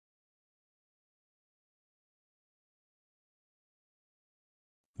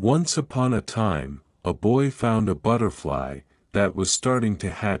Once upon a time, a boy found a butterfly that was starting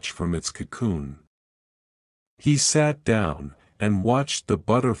to hatch from its cocoon. He sat down and watched the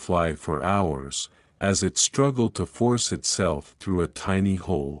butterfly for hours, as it struggled to force itself through a tiny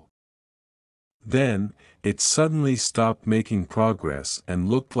hole. Then, it suddenly stopped making progress and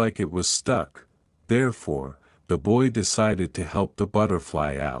looked like it was stuck. Therefore, the boy decided to help the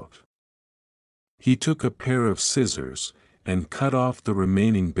butterfly out. He took a pair of scissors and cut off the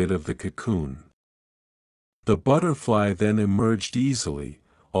remaining bit of the cocoon. The butterfly then emerged easily,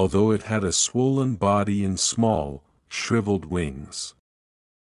 although it had a swollen body and small, shriveled wings.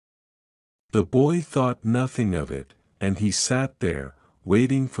 The boy thought nothing of it, and he sat there,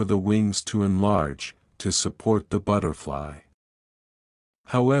 waiting for the wings to enlarge, to support the butterfly.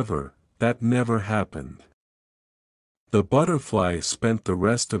 However, that never happened. The butterfly spent the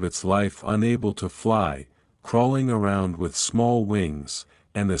rest of its life unable to fly, crawling around with small wings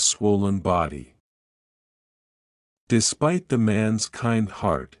and a swollen body. Despite the man's kind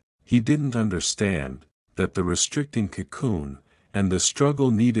heart, he didn't understand that the restricting cocoon, and the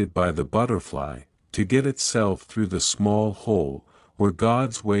struggle needed by the butterfly to get itself through the small hole, were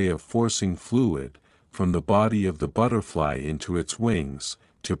God's way of forcing fluid from the body of the butterfly into its wings,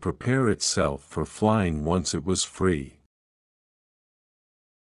 to prepare itself for flying once it was free.